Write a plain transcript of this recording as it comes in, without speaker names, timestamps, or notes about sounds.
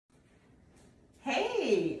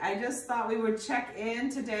Hey, I just thought we would check in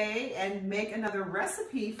today and make another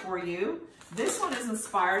recipe for you. This one is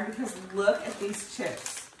inspired because look at these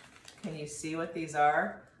chips. Can you see what these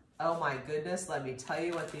are? Oh my goodness, let me tell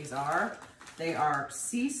you what these are. They are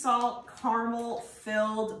sea salt caramel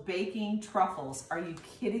filled baking truffles. Are you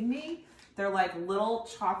kidding me? They're like little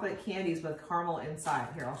chocolate candies with caramel inside.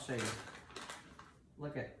 Here, I'll show you.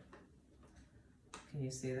 Look at, can you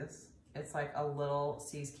see this? It's like a little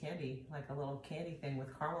See's candy, like a little candy thing with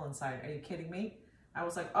caramel inside. Are you kidding me? I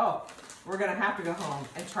was like, oh, we're gonna have to go home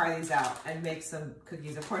and try these out and make some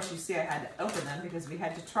cookies. Of course, you see I had to open them because we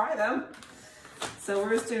had to try them. So we're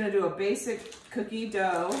just gonna do a basic cookie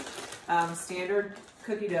dough, standard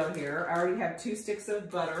cookie dough here. I already have 2 sticks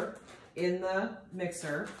of butter in the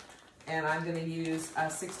mixer, and I'm gonna use a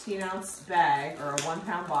 16-ounce bag or a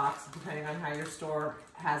 1-pound box, depending on how your store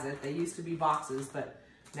has it. They used to be boxes, but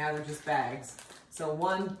now they're just bags. So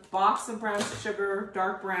 1 box of brown sugar,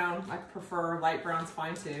 dark brown. I prefer light brown's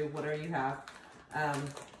fine too, whatever you have.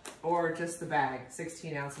 Or just the bag,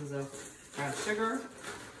 16 ounces of brown sugar.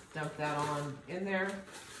 Dump that on in there.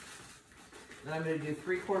 Then I'm gonna do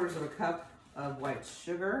 3/4 of a cup of white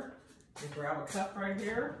sugar. And grab a cup right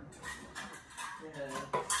here. And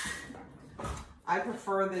I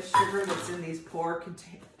prefer this sugar that's in these pour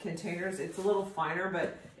containers. It's a little finer,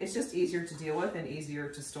 but it's just easier to deal with and easier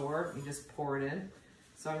to store. You just pour it in.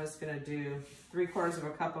 So I'm just gonna do 3/4 of a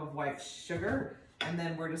cup of white sugar, and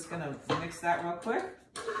then we're just gonna mix that real quick.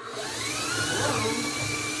 Whoa.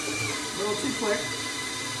 A little too quick.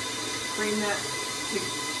 Cream that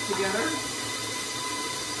together.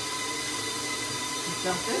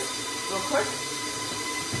 Dump this real quick.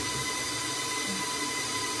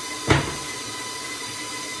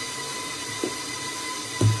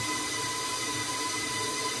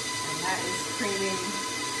 Creaming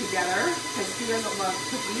together, because who doesn't love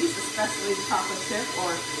cookies, especially chocolate chip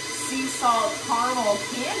or sea salt caramel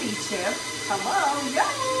candy chip. Hello, yo!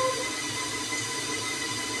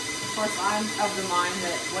 Of course, I'm of the mind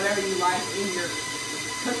that whatever you like in your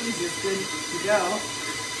cookies is good to go.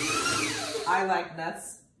 I like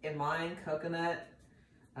nuts in mine, coconut,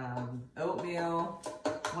 oatmeal,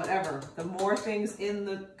 whatever. The more things in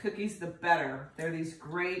the cookies, the better. They're these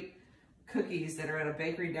great cookies that are at a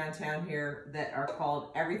bakery downtown here that are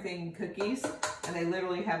called Everything Cookies, and they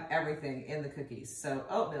literally have everything in the cookies. So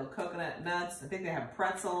oatmeal, coconut, nuts, I think they have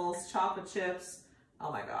pretzels, chocolate chips.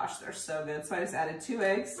 Oh my gosh, they're so good. So I just added 2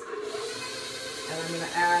 eggs, and I'm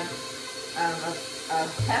gonna add a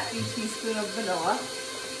hefty teaspoon of vanilla.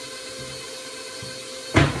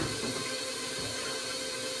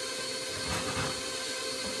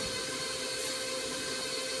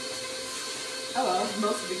 Hello,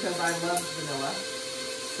 mostly because I love vanilla.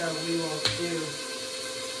 So we will do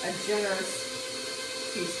a generous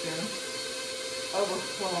teaspoon,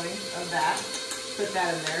 overflowing of that. Put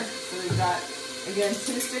that in there. So we've got, again,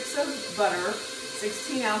 2 sticks of butter,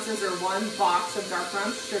 16 ounces or 1 box of dark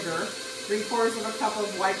brown sugar, 3/4 of a cup of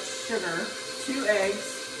white sugar, 2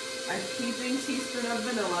 eggs, a heaping teaspoon of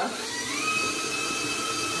vanilla,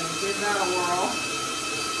 and give that a whirl.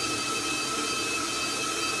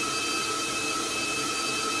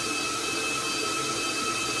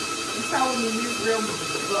 How when you use real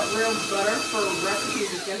butter for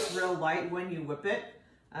recipes, it gets real light when you whip it.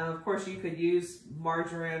 Of course, you could use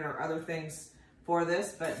margarine or other things for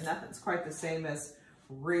this, but nothing's quite the same as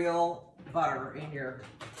real butter in your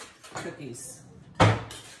cookies. So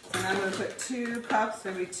now I'm going to put 2 cups,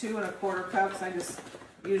 maybe 2 1/4 cups. I just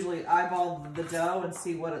usually eyeball the dough and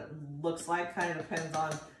see what it looks like. Kind of depends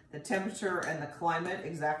on the temperature and the climate,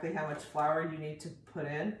 exactly how much flour you need to put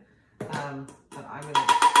in. But I'm going to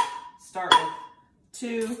start with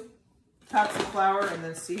 2 cups of flour and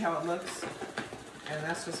then see how it looks. And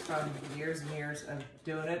that's just from years and years of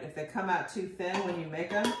doing it. If they come out too thin when you make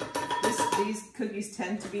them, these cookies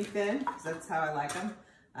tend to be thin, because that's how I like them.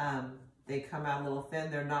 They come out a little thin.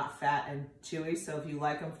 They're not fat and chewy. So if you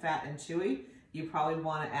like them fat and chewy, you probably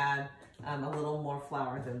want to add a little more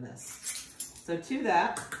flour than this. So to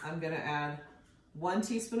that, I'm going to add 1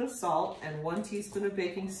 teaspoon of salt and 1 teaspoon of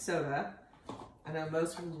baking soda. I know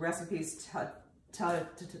most recipes tell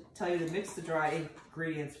you to mix the dry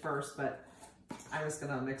ingredients first, but I'm just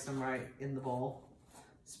gonna mix them right in the bowl.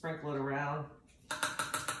 Sprinkle it around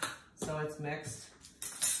so it's mixed.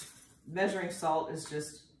 Measuring salt is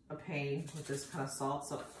just a pain with this kind of salt.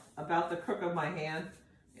 So about the crook of my hand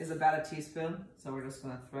is about a teaspoon. So we're just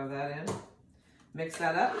gonna throw that in. Mix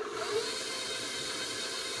that up.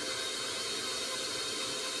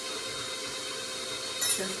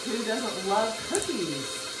 Because who doesn't love cookies?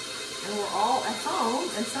 And we're all at home,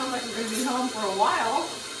 and sounds like we're going to be home for a while.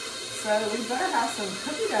 So we better have some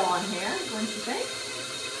cookie dough on hand, wouldn't you think?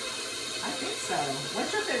 I think so. What's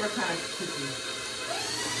your favorite kind of cookie?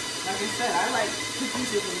 Like I said, I like cookies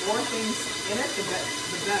with more things in it, the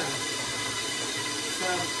better. So,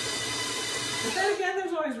 but then again,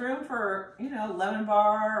 there's always room for, you know, lemon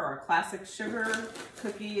bar or a classic sugar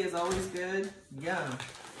cookie is always good. Yum.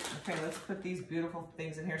 Okay, let's put these beautiful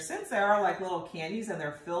things in here. Since they are like little candies and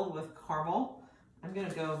they're filled with caramel, I'm gonna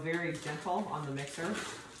go very gentle on the mixer.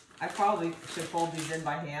 I probably should fold these in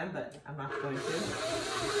by hand, but I'm not going to.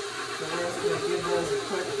 So we're just gonna give those a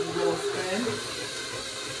quick little spin.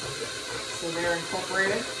 So they're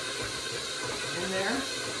incorporated in there.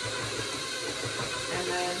 And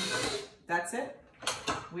then that's it.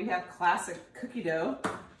 We have classic cookie dough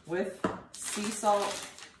with sea salt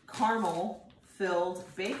caramel filled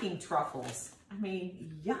baking truffles. I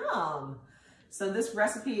mean, yum. So this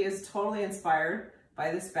recipe is totally inspired by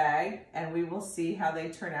this bag, and we will see how they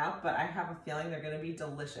turn out, but I have a feeling they're gonna be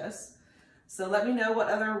delicious. So let me know what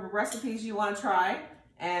other recipes you wanna try,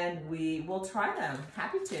 and we will try them.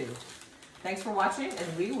 Happy to. Thanks for watching,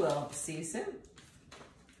 and we will see you soon.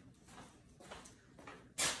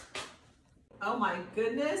 Oh my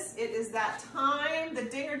goodness, it is that time. The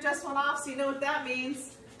dinger just went off, so you know what that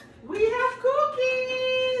means. We have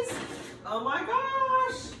cookies! Oh my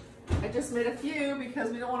gosh! I just made a few because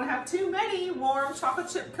we don't want to have too many warm chocolate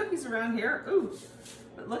chip cookies around here. Ooh,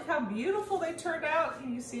 but look how beautiful they turned out.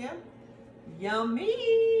 Can you see them?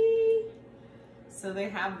 Yummy! So they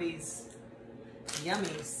have these yummy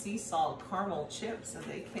sea salt caramel chips, and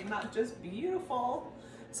they came out just beautiful.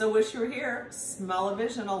 So wish you were here.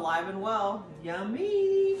 Smell-o-vision, alive and well.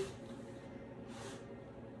 Yummy!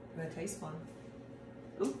 I'm gonna taste one.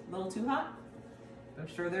 Ooh, a little too hot. I'm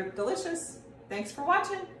sure they're delicious. Thanks for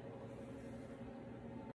watching.